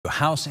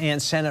House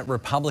and Senate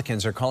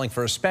Republicans are calling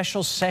for a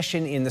special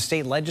session in the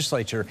state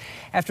legislature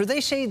after they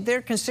say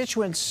their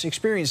constituents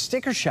experienced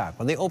sticker shock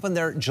when they opened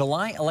their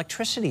July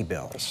electricity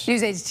bills.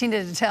 News 8's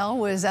Tina Detel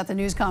was at the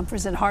news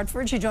conference in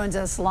Hartford. She joins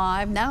us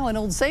live now in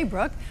Old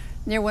Saybrook,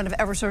 near one of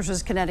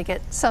Eversource's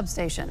Connecticut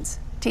substations.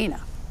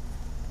 Tina.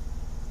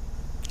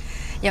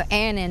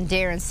 Ann and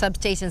Darren,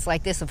 substations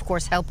like this, of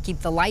course, help keep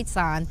the lights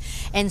on.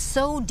 And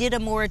so did a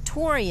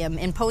moratorium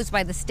imposed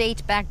by the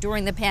state back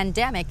during the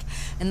pandemic.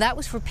 And that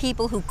was for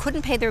people who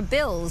couldn't pay their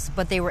bills,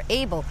 but they were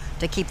able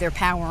to keep their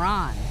power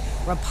on.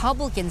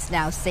 Republicans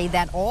now say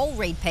that all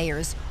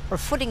ratepayers are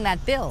footing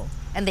that bill,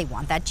 and they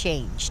want that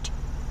changed.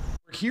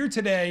 We're here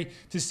today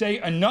to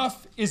say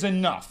enough is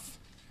enough.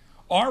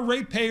 Our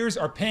ratepayers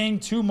are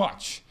paying too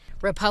much.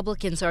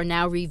 Republicans are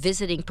now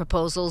revisiting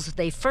proposals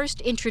they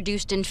first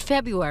introduced in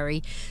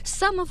February,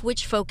 some of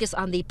which focus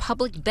on the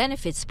public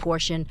benefits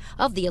portion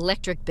of the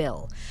electric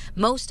bill.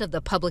 Most of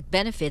the public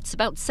benefits,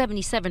 about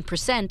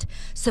 77%,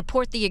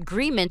 support the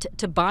agreement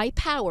to buy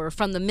power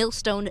from the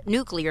Millstone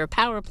nuclear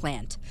power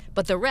plant.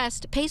 But the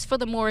rest pays for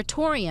the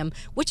moratorium,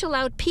 which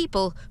allowed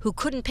people who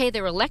couldn't pay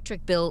their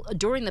electric bill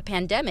during the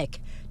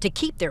pandemic to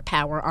keep their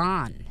power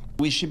on.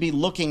 We should be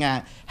looking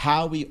at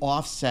how we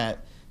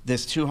offset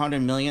this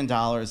 $200 million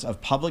of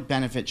public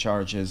benefit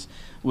charges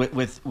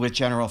with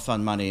general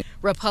fund money.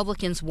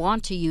 Republicans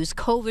want to use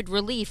COVID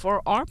relief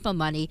or ARPA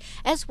money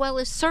as well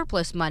as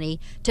surplus money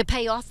to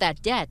pay off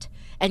that debt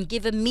and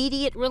give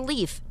immediate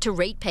relief to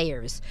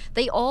ratepayers.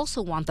 They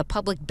also want the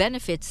public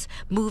benefits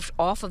moved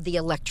off of the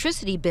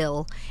electricity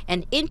bill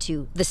and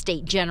into the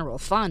state general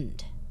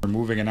fund. We're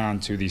moving it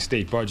on to the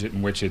state budget,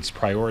 in which it's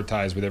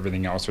prioritized with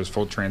everything else. There's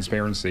full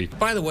transparency.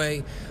 By the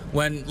way,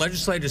 when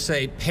legislators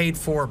say paid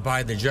for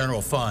by the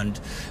general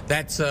fund,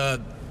 that's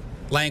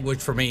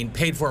language for mean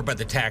paid for by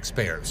the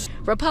taxpayers.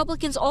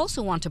 Republicans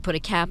also want to put a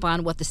cap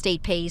on what the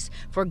state pays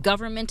for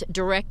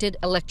government-directed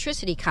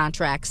electricity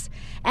contracts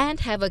and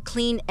have a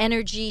clean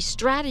energy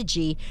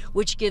strategy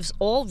which gives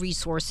all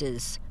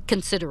resources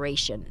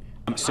consideration.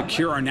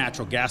 Secure our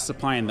natural gas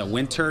supply in the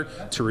winter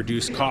to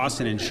reduce costs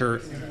and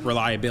ensure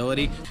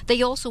reliability.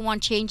 They also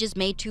want changes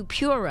made to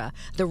PURA,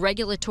 the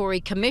regulatory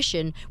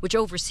commission which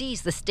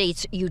oversees the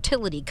state's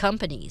utility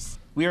companies.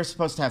 We are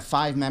supposed to have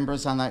 5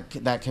 members on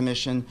that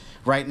commission.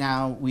 Right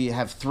now, we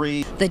have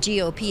 3. The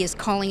GOP is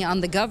calling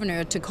on the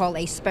governor to call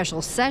a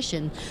special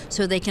session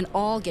so they can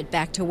all get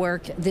back to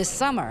work this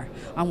summer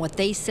on what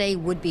they say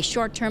would be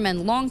short-term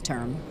and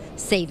long-term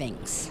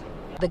savings.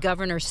 The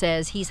governor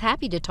says he's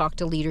happy to talk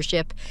to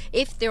leadership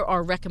if there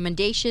are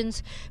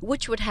recommendations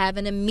which would have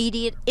an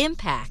immediate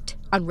impact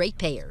on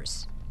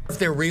ratepayers. If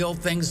they're real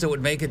things that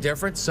would make a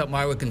difference, something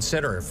I would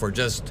consider. If we're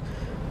just,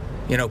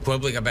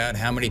 quibbling about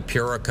how many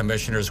PURA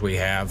commissioners we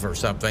have or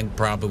something,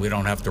 probably we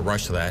don't have to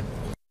rush that.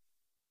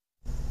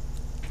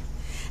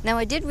 Now,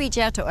 I did reach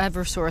out to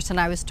Eversource, and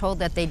I was told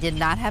that they did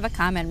not have a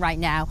comment right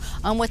now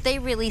on what they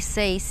really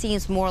say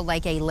seems more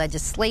like a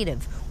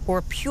legislative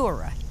or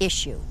PURA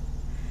issue.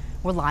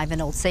 We're live in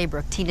Old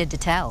Saybrook. Tina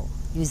Detel,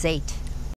 News 8.